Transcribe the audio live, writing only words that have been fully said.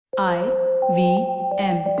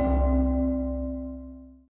IVM.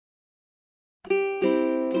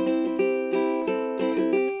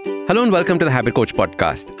 Hello and welcome to the Habit Coach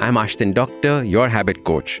podcast. I'm Ashdin, Doctor, your habit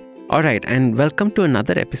coach. All right, and welcome to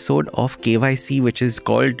another episode of KYC, which is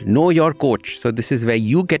called Know Your Coach. So this is where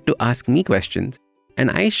you get to ask me questions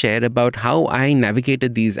and I share about how I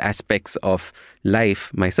navigated these aspects of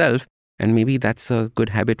life myself, and maybe that's a good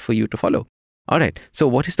habit for you to follow. All right, so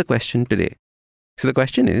what is the question today? So the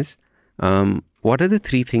question is, what are the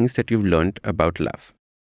 3 things that you've learned about love?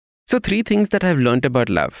 So 3 things that I've learned about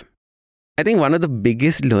love. I think one of the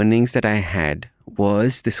biggest learnings that I had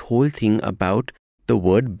was this whole thing about the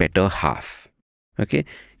word better half. Okay.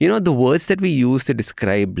 The words that we use to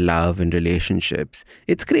describe love and relationships,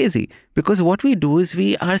 it's crazy because what we do is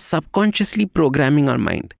we are subconsciously programming our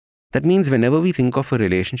mind. That means whenever we think of a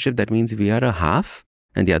relationship, that means we are a half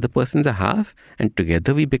and the other person's a half, and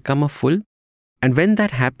together we become a full. And when that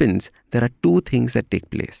happens, there are 2 things that take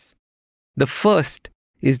place. The first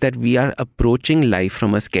is that we are approaching life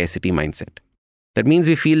from a scarcity mindset. That means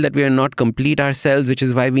we feel that we are not complete ourselves, which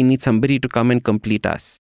is why we need somebody to come and complete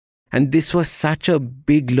us. And this was such a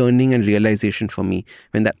big learning and realization for me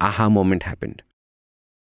when that aha moment happened.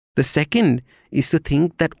 The second is to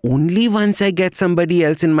think that only once I get somebody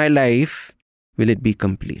else in my life will it be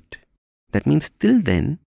complete. That means till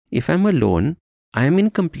then, if I'm alone, I am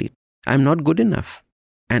incomplete. I'm not good enough.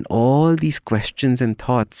 And all these questions and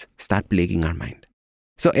thoughts start plaguing our mind.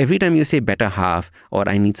 So every time you say better half or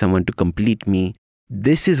I need someone to complete me,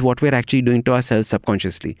 this is what we're actually doing to ourselves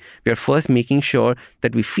subconsciously. We are first making sure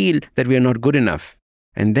that we feel that we are not good enough.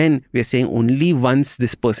 And then we are saying only once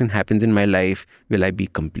this person happens in my life will I be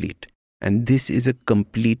complete. And this is a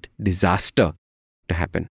complete disaster to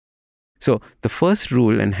happen. So the first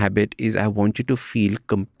rule and habit is I want you to feel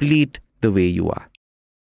complete the way you are.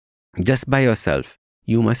 Just by yourself,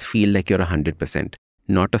 you must feel like you're 100%,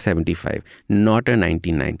 not a 75, not a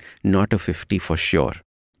 99, not a 50 for sure.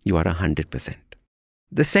 You are 100%.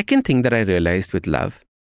 The second thing that I realized with love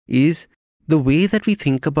is the way that we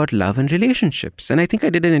think about love and relationships. And I think I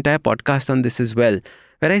did an entire podcast on this as well,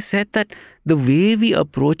 where I said that the way we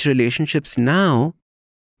approach relationships now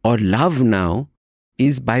or love now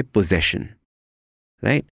is by possession,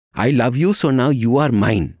 right? I love you, so now you are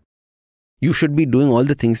mine. You should be doing all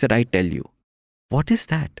the things that I tell you. What is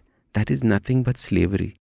that? That is nothing but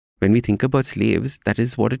slavery. When we think about slaves, that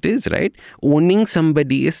is what it is, right? Owning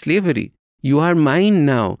somebody is slavery. You are mine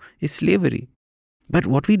now is slavery. But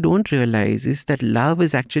what we don't realize is that love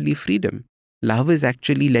is actually freedom. Love is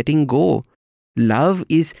actually letting go. Love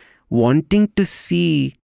is wanting to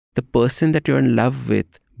see the person that you're in love with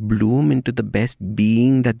bloom into the best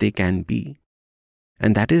being that they can be.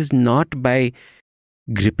 And that is not by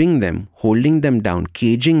gripping them, holding them down,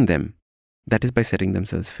 caging them. That is by setting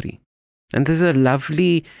themselves free. And there's a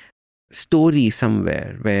lovely story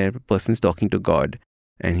somewhere where a person's talking to God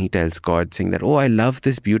and he tells God saying that, oh, I love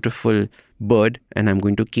this beautiful bird and I'm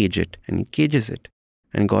going to cage it. And he cages it.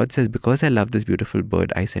 And God says, because I love this beautiful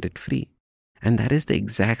bird, I set it free. And that is the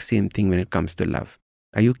exact same thing when it comes to love.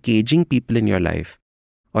 Are you caging people in your life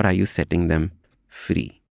or are you setting them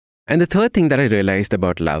free? And the third thing that I realized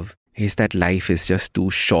about love is that life is just too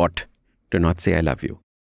short to not say I love you.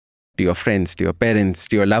 To your friends, to your parents,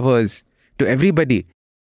 to your lovers, to everybody.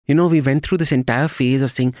 We went through this entire phase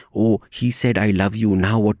of saying, oh, he said I love you,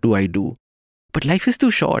 now what do I do? But life is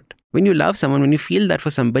too short. When you love someone, when you feel that for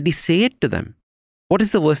somebody, say it to them. What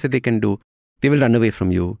is the worst that they can do? They will run away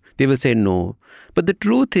from you. They will say no. But the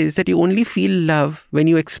truth is that you only feel love when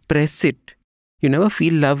you express it. You never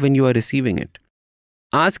feel love when you are receiving it.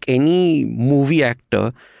 Ask any movie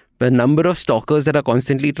actor, the number of stalkers that are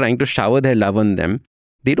constantly trying to shower their love on them,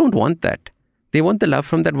 they don't want that. They want the love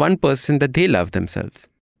from that one person that they love themselves,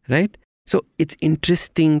 right? So it's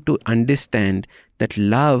interesting to understand that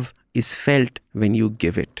love is felt when you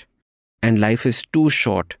give it. And life is too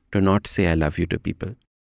short to not say I love you to people.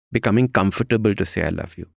 Becoming comfortable to say I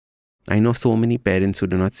love you. I know so many parents who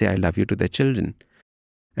do not say I love you to their children.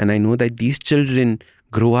 And I know that these children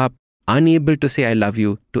grow up unable to say I love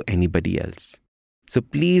you to anybody else. So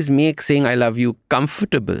please make saying I love you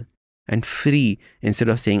comfortable and free instead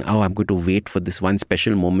of saying, oh, I'm going to wait for this one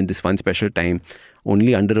special moment, this one special time.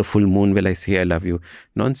 Only under a full moon will I say I love you.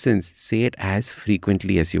 Nonsense. Say it as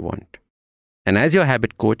frequently as you want. And as your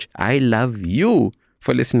habit coach, I love you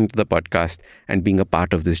for listening to the podcast and being a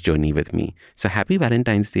part of this journey with me. So happy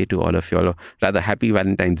Valentine's Day to all of y'all, or rather happy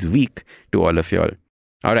Valentine's Week to all of y'all.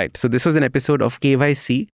 All right. So this was an episode of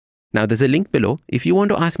KYC. Now there's a link below. If you want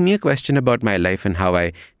to ask me a question about my life and how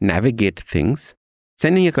I navigate things,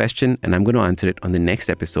 send me a question and I'm going to answer it on the next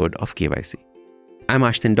episode of KYC. I'm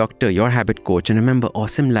Ashdin Doctor, your habit coach. And remember,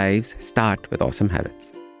 awesome lives start with awesome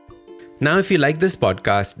habits. Now, if you like this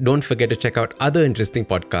podcast, don't forget to check out other interesting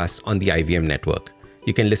podcasts on the IVM network.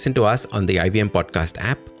 You can listen to us on the IVM Podcast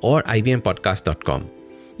app or ivmpodcast.com.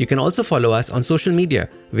 You can also follow us on social media.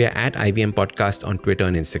 We are at IVM Podcast on Twitter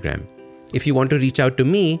and Instagram. If you want to reach out to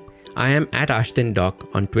me, I am at Ashdin Doc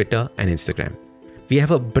on Twitter and Instagram. We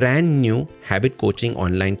have a brand new habit coaching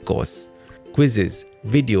online course, quizzes,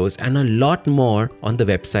 videos, and a lot more on the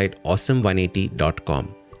website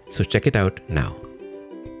awesome180.com. So check it out now.